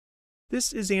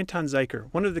This is Anton Zeiker,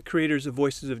 one of the creators of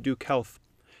Voices of Duke Health.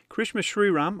 Karishma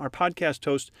Sriram, our podcast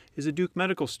host, is a Duke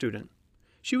medical student.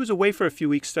 She was away for a few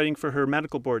weeks studying for her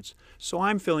medical boards, so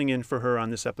I'm filling in for her on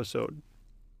this episode.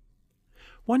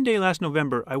 One day last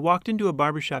November, I walked into a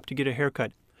barbershop to get a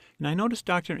haircut, and I noticed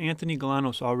Dr. Anthony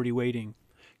Galanos already waiting.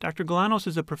 Dr. Galanos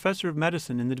is a professor of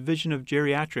medicine in the Division of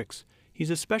Geriatrics. He's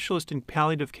a specialist in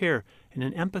palliative care and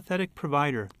an empathetic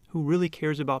provider who really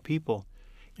cares about people.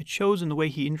 It shows in the way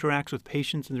he interacts with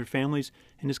patients and their families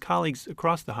and his colleagues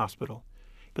across the hospital.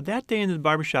 But that day in the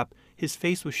barbershop, his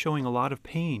face was showing a lot of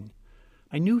pain.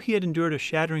 I knew he had endured a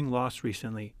shattering loss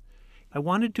recently. I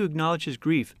wanted to acknowledge his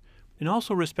grief and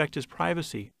also respect his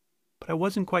privacy, but I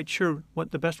wasn't quite sure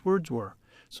what the best words were.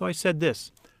 So I said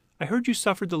this: "I heard you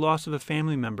suffered the loss of a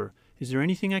family member. Is there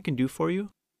anything I can do for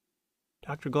you?"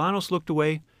 Dr. Galanos looked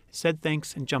away, said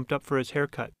thanks, and jumped up for his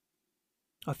haircut.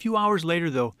 A few hours later,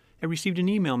 though, I received an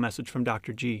email message from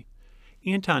Dr. G.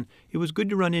 "Anton, it was good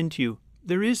to run into you.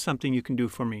 There is something you can do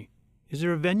for me. Is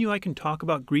there a venue I can talk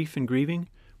about grief and grieving?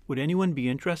 Would anyone be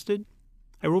interested?"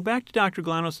 I wrote back to Dr.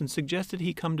 Galanos and suggested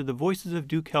he come to the Voices of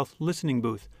Duke Health listening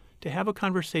booth to have a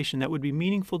conversation that would be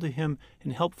meaningful to him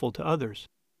and helpful to others.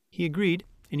 He agreed,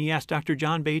 and he asked Dr.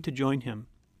 John Bay to join him.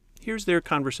 Here's their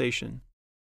conversation.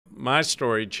 My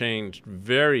story changed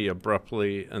very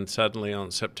abruptly and suddenly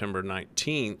on September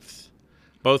 19th.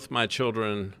 Both my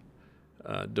children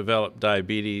developed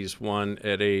diabetes, one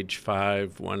at age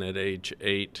 5, one at age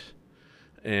 8.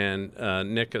 And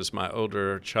Nick is my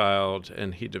older child,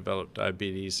 and he developed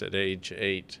diabetes at age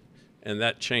 8. And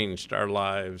that changed our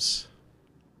lives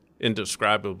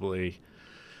indescribably.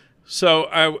 So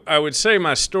I would say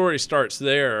my story starts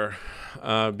there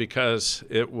because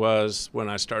it was when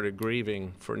I started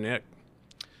grieving for Nick.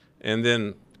 And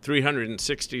then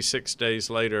 366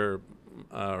 days later,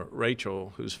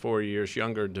 Rachel, who's 4 years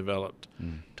younger, developed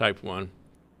type 1.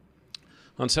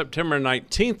 On September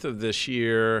 19th of this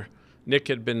year, Nick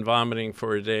had been vomiting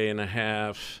for a day and a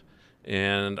half,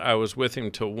 and I was with him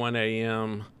till 1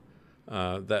 a.m.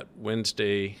 That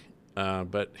Wednesday,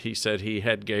 but he said he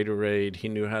had Gatorade, he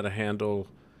knew how to handle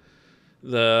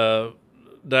the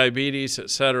diabetes,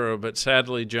 etc. But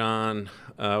sadly, John,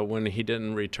 when he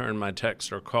didn't return my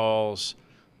texts or calls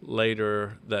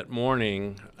later that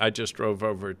morning, I just drove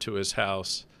over to his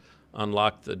house,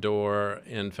 unlocked the door,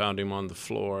 and found him on the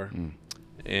floor.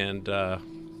 And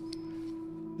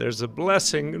there's a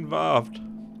blessing involved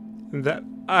in that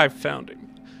I found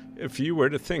him. If you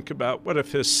were to think about what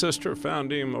if his sister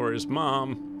found him or his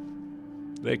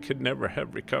mom, they could never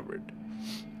have recovered.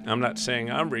 I'm not saying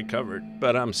I'm recovered,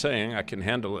 but I'm saying I can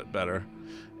handle it better.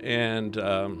 And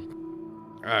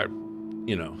I,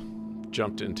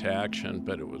 jumped into action,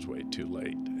 but it was way too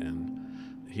late. And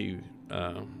he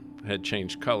had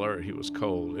changed color. He was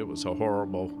cold. It was a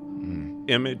horrible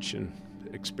image and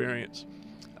experience.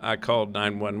 I called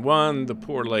 911. The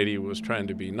poor lady was trying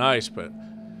to be nice, but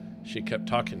she kept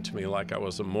talking to me like I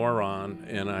was a moron.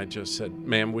 And I just said,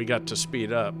 "Ma'am, we got to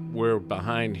speed up. We're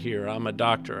behind here. I'm a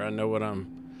doctor. I know what I'm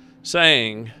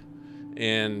saying."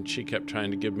 And she kept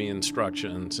trying to give me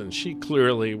instructions. And she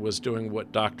clearly was doing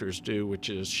what doctors do, which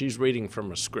is she's reading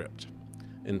from a script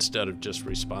instead of just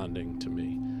responding to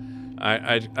me.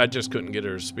 I just couldn't get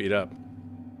her to speed up.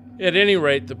 At any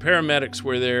rate, the paramedics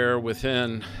were there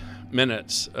within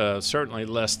minutes, certainly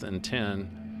less than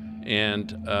 10,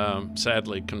 and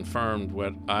sadly confirmed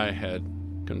what I had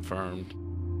confirmed.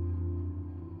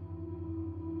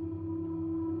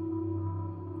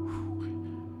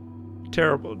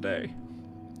 Terrible day.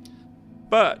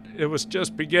 But it was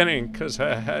just beginning because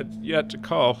I had yet to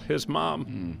call his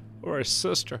mom or his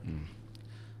sister.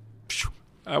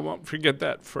 I won't forget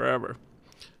that forever.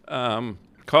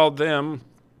 Called them.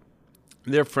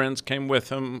 Their friends came with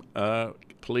them.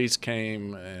 Police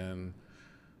came, and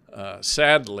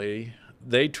sadly,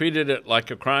 they treated it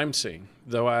like a crime scene.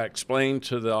 Though I explained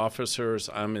to the officers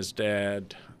I'm his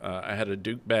dad, I had a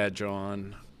Duke badge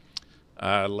on.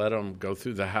 I let them go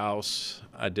through the house.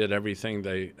 I did everything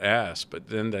they asked, but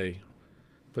then they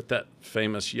put that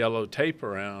famous yellow tape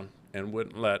around and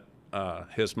wouldn't let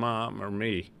his mom or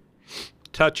me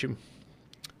touch him.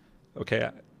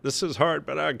 Okay, this is hard,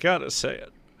 but I gotta say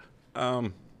it.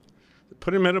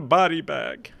 Put him in a body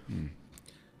bag,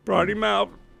 brought him out,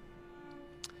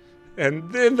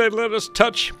 and then they let us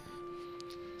touch him.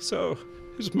 So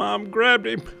his mom grabbed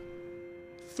him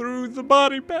through the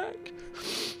body bag.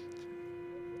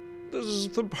 This is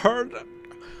the part I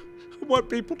want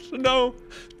people to know.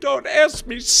 Don't ask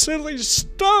me silly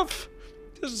stuff.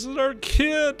 This is our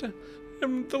kid,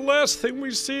 and the last thing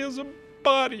we see is a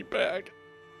body bag.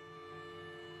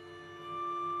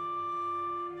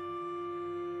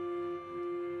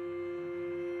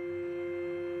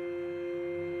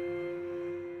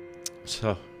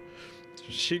 So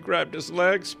she grabbed his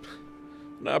legs,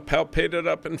 and I palpated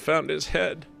up and found his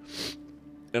head.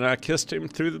 And I kissed him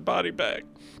through the body bag.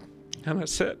 And I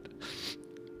said,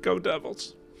 "Go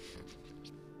Devils."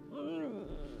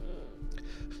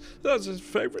 That was his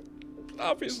favorite.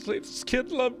 Obviously, this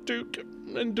kid loved Duke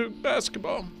and Duke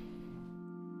basketball.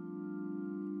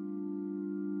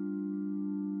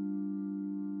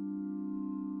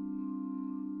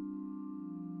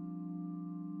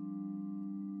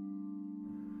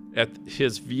 At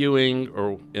his viewing,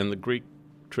 or in the Greek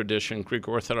tradition, Greek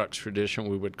Orthodox tradition,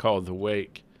 we would call the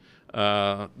wake.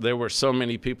 There were so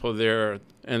many people there,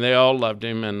 and they all loved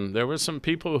him, and there were some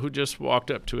people who just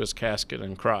walked up to his casket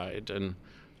and cried, and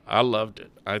I loved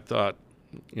it. I thought,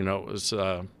 it was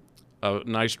a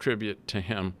nice tribute to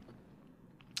him.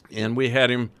 And we had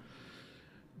him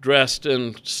dressed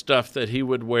in stuff that he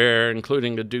would wear,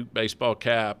 including a Duke baseball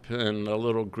cap and a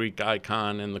little Greek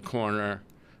icon in the corner.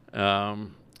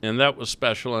 And that was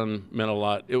special and meant a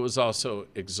lot. It was also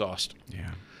exhausting. Yeah.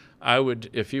 I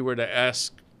would, if you were to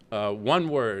ask one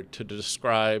word to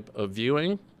describe a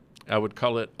viewing, I would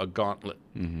call it a gauntlet.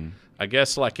 Mm-hmm. I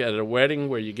guess like at a wedding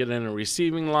where you get in a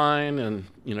receiving line and,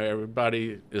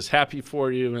 everybody is happy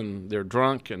for you and they're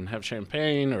drunk and have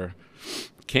champagne or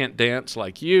can't dance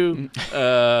like you.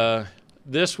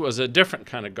 This was a different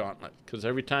kind of gauntlet, because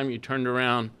every time you turned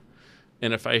around,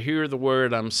 and if I hear the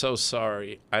word, "I'm so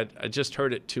sorry," I just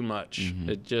heard it too much.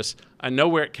 Mm-hmm. I know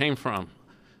where it came from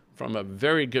a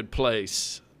very good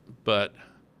place, but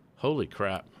holy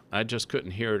crap, I just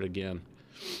couldn't hear it again.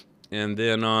 And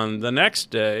then on the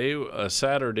next day,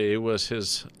 Saturday, was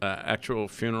his actual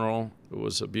funeral. It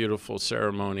was a beautiful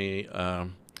ceremony.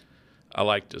 I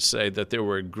like to say that there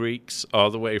were Greeks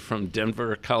all the way from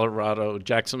Denver, Colorado,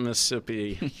 Jackson,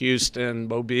 Mississippi, Houston,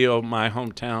 Mobile, my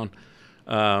hometown,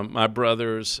 my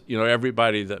brothers,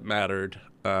 everybody that mattered.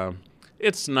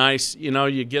 It's nice,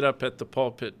 you get up at the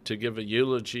pulpit to give a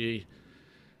eulogy,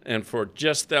 and for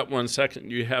just that 1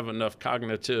 second, you have enough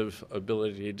cognitive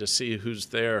ability to see who's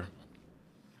there.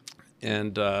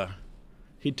 And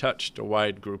he touched a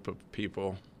wide group of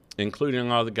people,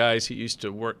 including all the guys he used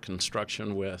to work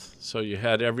construction with. So you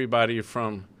had everybody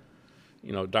from,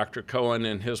 Dr. Cohen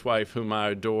and his wife, whom I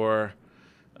adore,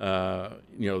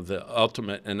 the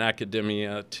ultimate in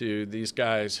academia, to these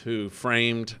guys who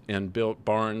framed and built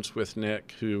barns with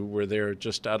Nick, who were there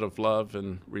just out of love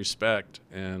and respect.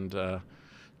 And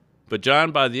but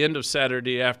John, by the end of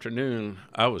Saturday afternoon,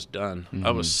 I was done. Mm-hmm.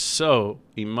 I was so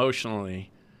emotionally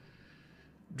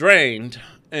drained.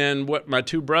 And what my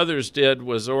two brothers did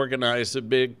was organize a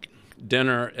big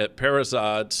dinner at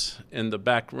Parazad's in the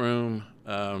back room,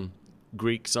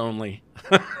 Greeks only.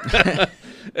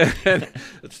 And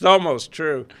it's almost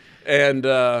true. And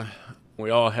we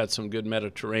all had some good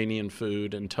Mediterranean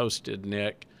food and toasted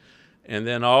Nick. And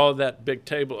then all that big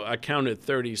table, I counted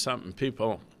 30-something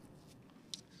people.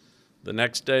 The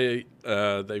next day,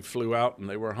 they flew out and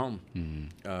they were home.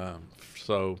 Mm-hmm.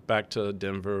 So back to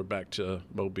Denver, back to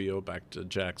Mobile, back to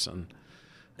Jackson.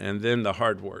 And then the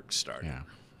hard work started. Yeah.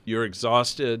 You're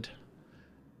exhausted,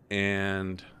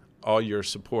 and all your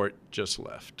support just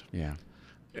left. Yeah.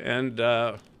 And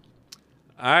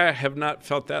I have not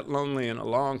felt that lonely in a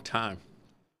long time.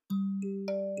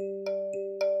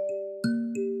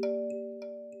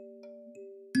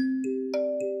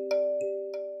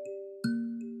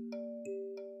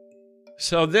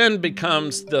 So then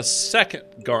becomes the second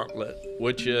gauntlet,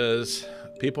 which is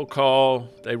people call,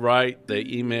 they write, they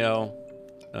email.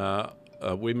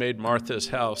 We made Martha's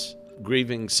house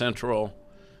grieving central.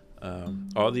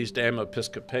 All these damn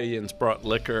Episcopalians brought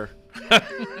liquor.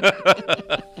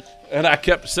 And I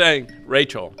kept saying,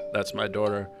 Rachel, that's my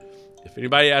daughter, if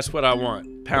anybody asks what I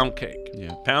want, pound cake.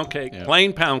 Yeah. Pound cake, yeah.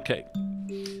 Plain pound cake.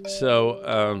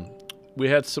 So we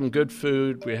had some good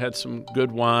food. We had some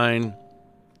good wine.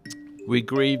 We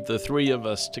grieved, the three of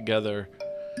us together,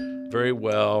 very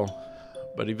well.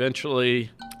 But eventually,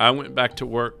 I went back to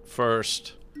work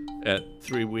first at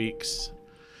 3 weeks.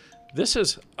 This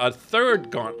is a third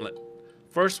gauntlet.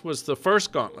 First was the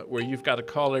first gauntlet, where you've got to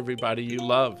call everybody you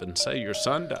love and say your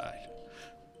son died.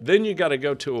 Then you got to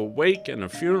go to a wake and a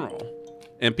funeral,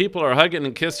 and people are hugging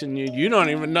and kissing you. You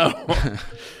don't even know.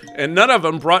 And none of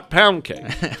them brought pound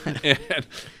cake.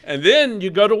 And then you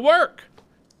go to work.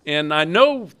 And I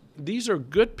know these are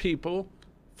good people,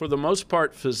 for the most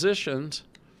part physicians,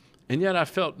 and yet I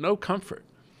felt no comfort.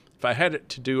 If I had it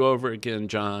to do over again,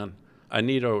 John, I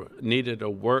needed a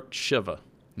work Shiva.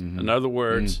 Mm-hmm. In other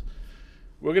words,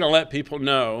 we're going to let people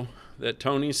know that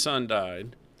Tony's son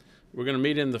died. We're going to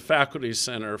meet in the faculty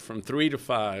center from 3 to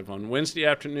 5 on Wednesday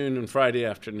afternoon and Friday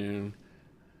afternoon.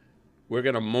 We're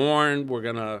going to mourn. We're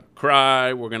going to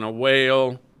cry. We're going to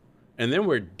wail. And then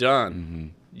we're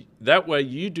done. That way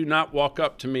you do not walk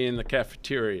up to me in the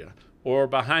cafeteria or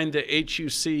behind the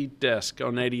HUC desk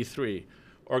on 83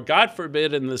 or, God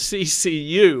forbid, in the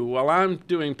CCU while I'm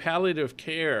doing palliative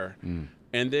care.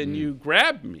 And then you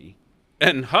grab me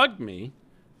and hug me,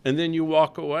 and then you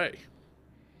walk away.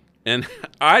 And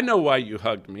I know why you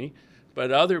hugged me,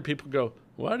 but other people go,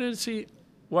 why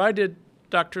did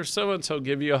Dr. So-and-so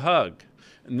give you a hug?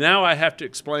 And now I have to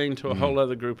explain to a whole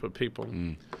other group of people.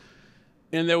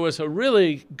 And there was a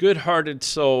really good-hearted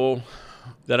soul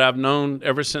that I've known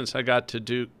ever since I got to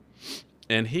Duke.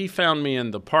 And he found me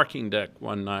in the parking deck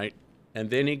one night, and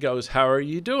then he goes, how are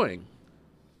you doing?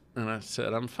 And I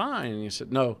said, I'm fine. And he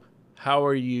said, no, how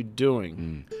are you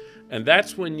doing? And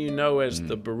that's when you know, as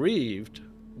the bereaved,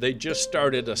 they just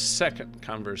started a second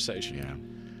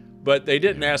conversation. But they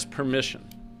didn't ask permission.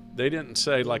 They didn't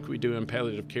say, like we do in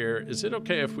palliative care, is it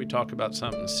okay if we talk about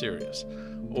something serious?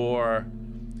 Or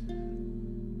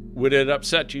would it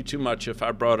upset you too much if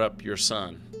I brought up your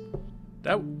son?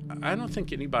 I don't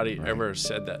think anybody ever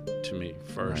said that to me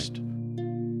first.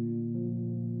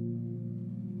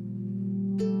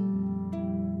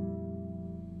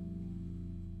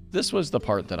 This was the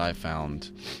part that I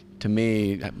found, to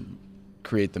me,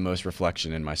 create the most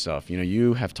reflection in myself. You know,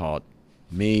 you have taught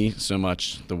me so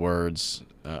much the words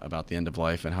about the end of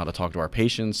life and how to talk to our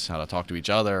patients, how to talk to each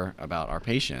other about our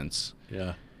patients.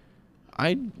 Yeah.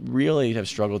 I really have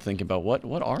struggled thinking about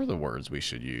what are the words we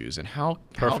should use, and how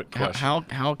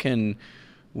can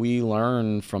we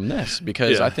learn from this?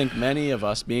 Because I think many of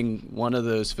us, being one of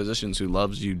those physicians who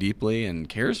loves you deeply and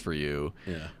cares for you,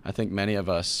 I think many of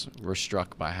us were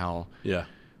struck by how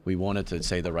we wanted to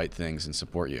say the right things and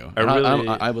support you.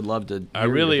 I would love to. I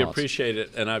really appreciate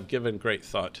it, and I've given great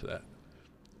thought to that.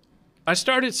 I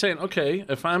started saying, okay,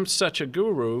 if I'm such a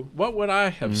guru, what would I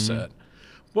have said?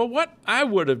 Well, what I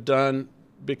would have done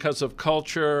because of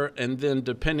culture and then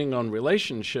depending on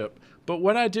relationship, but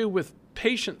what I do with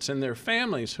patients and their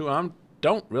families who I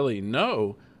don't really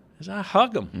know is I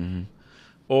hug them.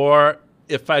 Or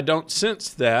if I don't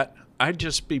sense that, I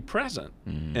just be present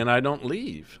and I don't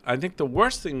leave. I think the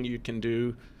worst thing you can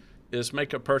do is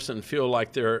make a person feel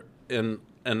like they're in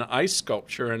an ice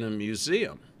sculpture in a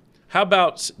museum. How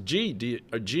about, gee,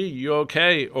 you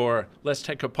okay? Or let's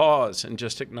take a pause and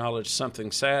just acknowledge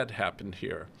something sad happened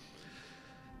here.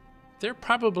 There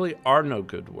probably are no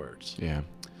good words. Yeah.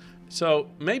 So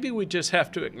maybe we just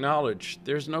have to acknowledge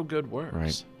there's no good words.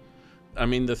 Right. I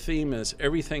mean, the theme is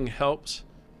everything helps,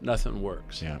 nothing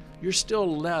works. Yeah. You're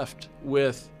still left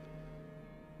with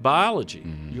biology.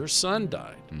 Your son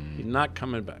died. He's not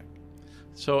coming back.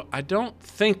 So I don't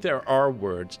think there are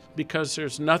words because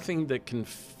there's nothing that can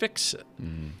fix it.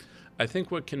 I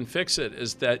think what can fix it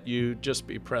is that you just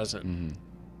be present.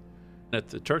 At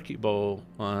the Turkey Bowl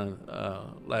on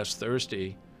last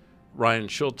Thursday, Ryan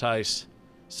Schulteis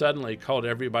suddenly called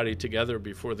everybody together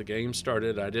before the game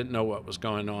started. I didn't know what was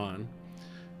going on.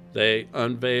 They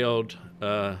unveiled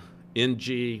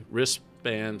NG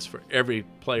wristbands for every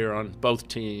player on both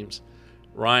teams.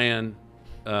 Ryan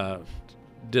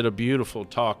did a beautiful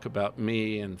talk about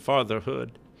me and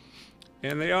fatherhood,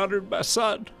 and they honored my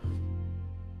son.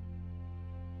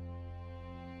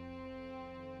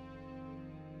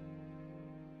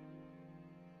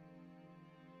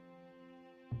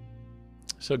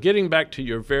 So getting back to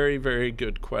your very, very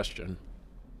good question,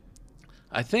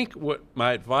 I think what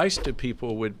my advice to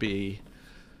people would be,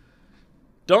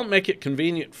 don't make it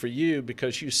convenient for you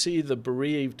because you see the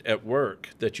bereaved at work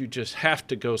that you just have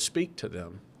to go speak to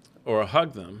them or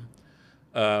hug them.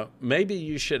 Maybe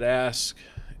you should ask,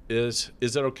 is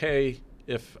it okay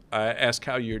if I ask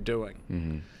how you're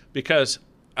doing? Because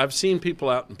I've seen people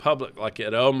out in public, like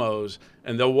at Elmo's,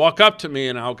 and they'll walk up to me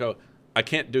and I'll go, I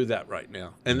can't do that right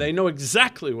now. And they know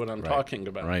exactly what I'm talking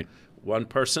about. Right. One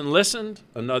person listened,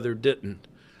 another didn't.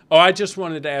 Oh, I just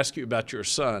wanted to ask you about your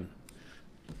son.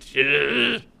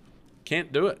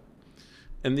 Can't do it.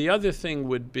 And the other thing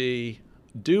would be,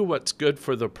 do what's good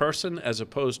for the person as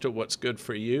opposed to what's good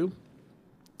for you.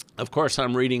 Of course,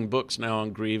 I'm reading books now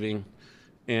on grieving.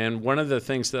 And one of the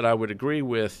things that I would agree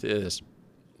with is,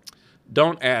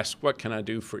 don't ask, what can I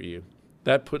do for you?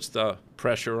 That puts the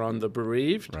pressure on the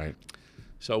bereaved. Right.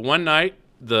 So one night,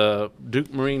 the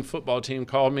Duke Marine football team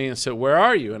called me and said, where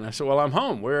are you? And I said, well, I'm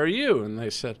home. Where are you? And they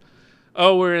said,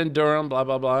 oh, we're in Durham, blah,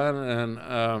 blah, blah.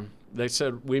 And they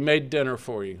said, we made dinner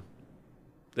for you.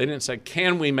 They didn't say,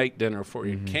 can we make dinner for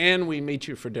you? Can we meet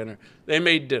you for dinner? They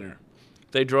made dinner.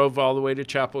 They drove all the way to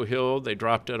Chapel Hill. They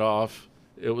dropped it off.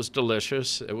 It was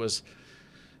delicious. It was,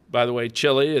 by the way,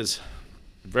 chili is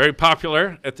very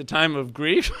popular at the time of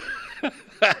grief.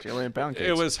 Chili and pound cakes.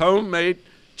 It was homemade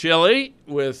chili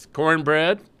with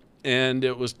cornbread, and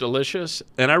it was delicious.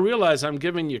 And I realize I'm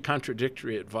giving you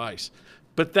contradictory advice,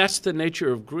 but that's the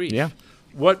nature of grief. Yeah.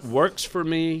 What works for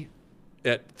me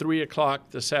at 3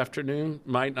 o'clock this afternoon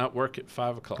might not work at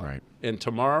 5 o'clock. Right. And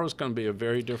tomorrow is going to be a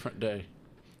very different day.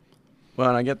 Well,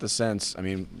 and I get the sense,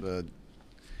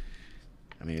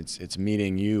 it's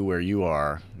meeting you where you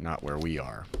are, not where we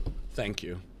are. Thank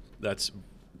you. That's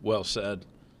well said.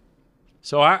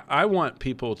 So I want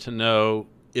people to know,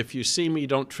 if you see me,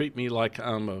 don't treat me like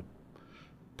I'm a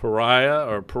pariah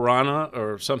or piranha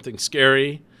or something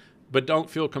scary, but don't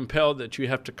feel compelled that you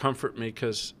have to comfort me,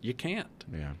 because you can't.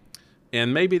 Yeah.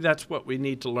 And maybe that's what we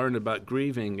need to learn about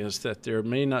grieving, is that there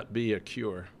may not be a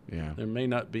cure. Yeah. There may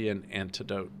not be an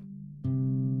antidote.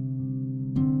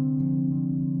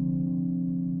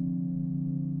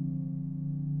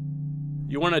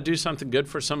 You want to do something good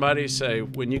for somebody, say,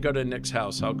 when you go to Nick's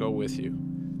house, I'll go with you.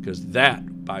 Because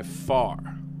that, by far,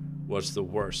 is the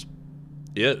worst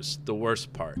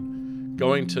part.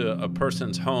 Going to a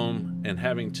person's home and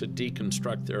having to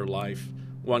deconstruct their life,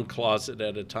 one closet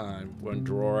at a time, one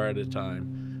drawer at a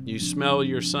time. You smell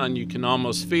your son, you can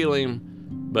almost feel him,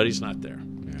 but he's not there.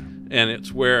 Yeah. And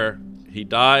it's where he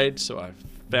died, so I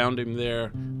found him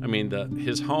there. I mean,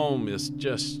 his home is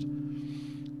just...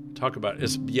 Talk about it.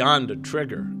 It's beyond a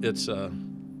trigger. It's everything.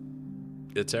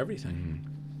 Mm-hmm.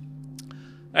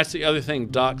 That's the other thing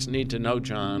docs need to know,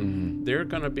 John. Mm-hmm. There are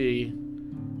going to be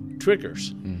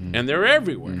triggers, mm-hmm. and they're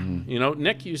everywhere. Mm-hmm. You know,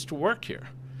 Nick used to work here.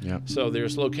 Yep. So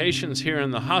there's locations here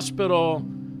in the hospital.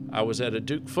 I was at a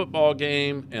Duke football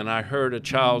game, and I heard a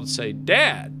child say,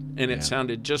 "Dad," and it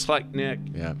sounded just like Nick.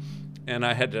 Yeah. And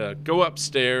I had to go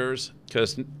upstairs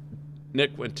because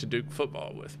Nick went to Duke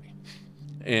football with me.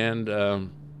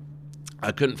 And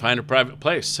I couldn't find a private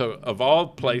place. So of all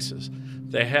places,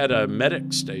 they had a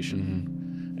medic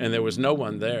station, and there was no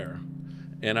one there.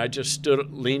 And I just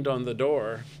leaned on the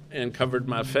door and covered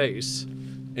my face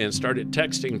and started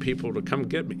texting people to come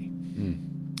get me.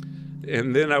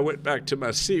 And then I went back to my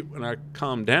seat when I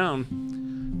calmed down.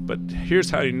 But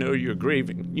here's how you know you're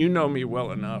grieving. You know me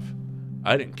well enough.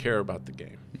 I didn't care about the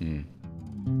game.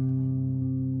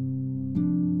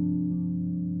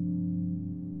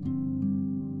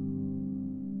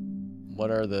 What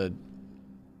are the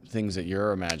things that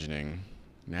you're imagining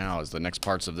now as the next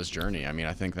parts of this journey? I mean,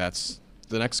 I think that's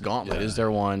the next gauntlet. Yeah. Is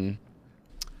there one?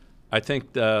 I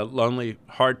think the lonely,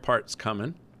 hard part's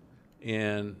coming,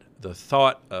 and the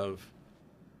thought of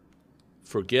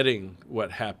forgetting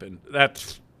what happened,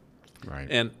 that's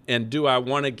right. And do I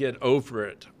want to get over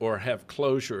it or have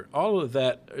closure? All of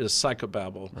that is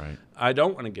psychobabble. Right. I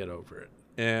don't want to get over it,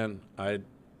 and I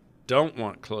don't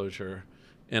want closure,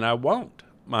 and I won't.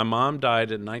 My mom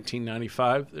died in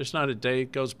 1995. There's not a day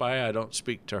goes by I don't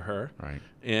speak to her, right,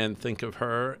 and think of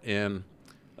her and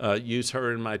use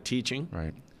her in my teaching.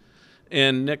 Right.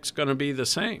 And Nick's going to be the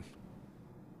same.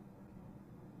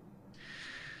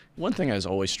 One thing that has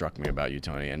always struck me about you,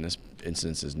 Tony, and this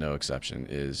instance is no exception,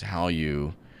 is how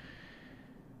you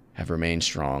have remained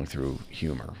strong through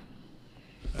humor.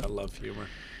 I love humor.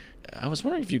 I was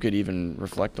wondering if you could even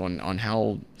reflect on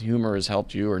how humor has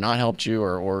helped you or not helped you,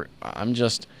 or I'm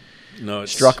just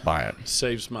struck by it.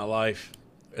 Saves my life.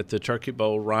 At the Turkey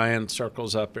Bowl, Ryan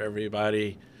circles up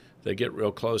everybody. They get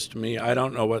real close to me. I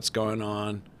don't know what's going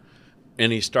on.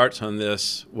 And he starts on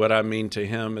this, what I mean to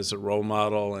him as a role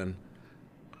model, and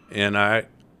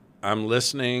I'm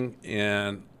listening,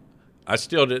 and I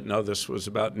still didn't know this was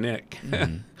about Nick.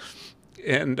 Mm-hmm.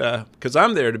 And because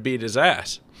I'm there to beat his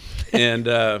ass. And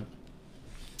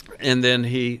then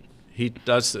he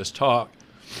does this talk,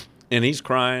 and he's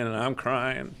crying, and I'm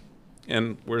crying,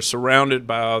 and we're surrounded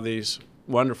by all these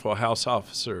wonderful house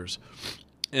officers.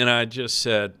 And I just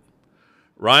said,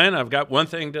 Ryan, I've got one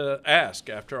thing to ask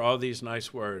after all these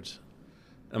nice words.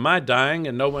 Am I dying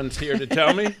and no one's here to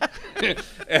tell me?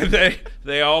 And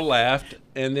they all laughed,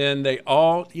 and then they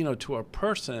all, to a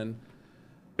person,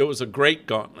 it was a great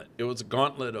gauntlet. It was a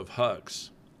gauntlet of hugs.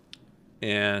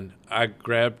 And I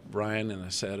grabbed Ryan and I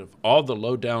said, of all the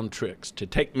low-down tricks to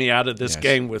take me out of this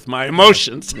game with my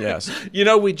emotions,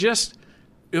 it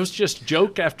was just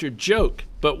joke after joke.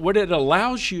 But what it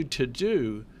allows you to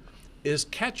do is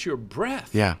catch your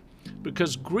breath. Yeah.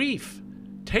 Because grief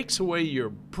takes away your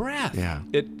breath. Yeah.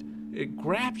 It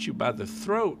grabs you by the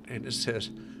throat and it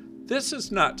says, this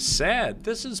is not sad.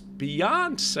 This is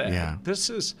beyond sad. Yeah.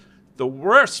 This is the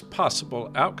worst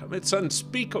possible outcome. It's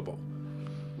unspeakable.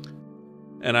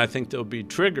 And I think there'll be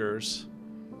triggers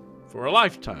for a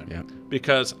lifetime. Yep.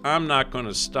 Because I'm not going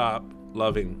to stop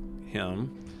loving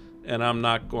him. and I'm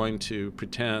not going to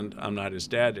pretend I'm not his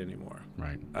dad anymore.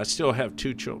 Right. I still have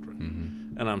 2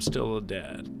 children, and I'm still a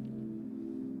dad.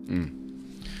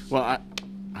 Well, I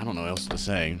don't know what else to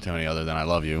say, Tony, other than I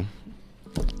love you.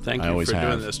 Thank you for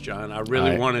doing this, John. I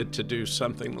really wanted to do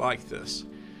something like this.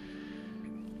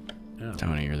 Yeah.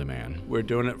 Tony, you're the man. We're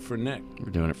doing it for Nick.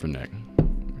 We're doing it for Nick.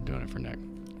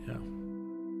 Yeah.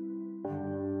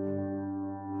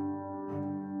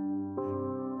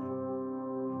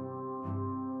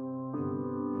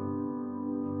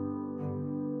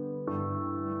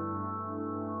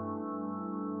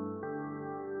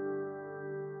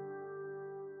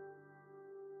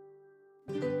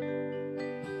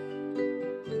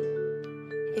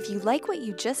 If you like what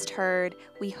you just heard,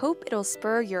 we hope it'll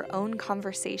spur your own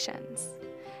conversations.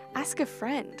 Ask a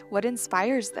friend what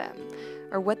inspires them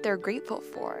or what they're grateful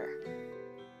for.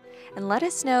 And let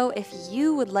us know if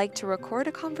you would like to record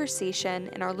a conversation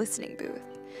in our listening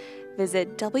booth.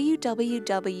 Visit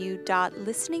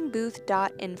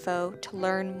www.listeningbooth.info to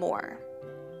learn more.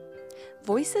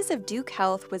 Voices of Duke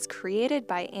Health was created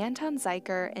by Anton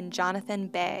Zeiker and Jonathan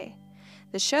Bay.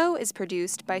 The show is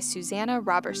produced by Susanna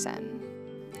Robertson.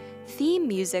 Theme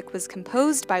music was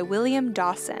composed by William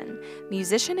Dawson,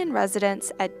 musician in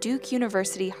residence at Duke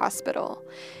University Hospital,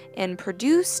 and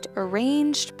produced,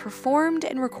 arranged, performed,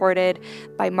 and recorded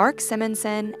by Mark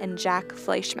Simonson and Jack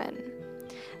Fleischman.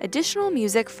 Additional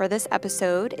music for this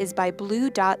episode is by Blue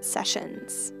Dot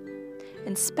Sessions.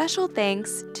 And special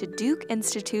thanks to Duke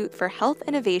Institute for Health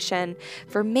Innovation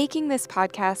for making this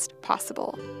podcast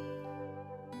possible.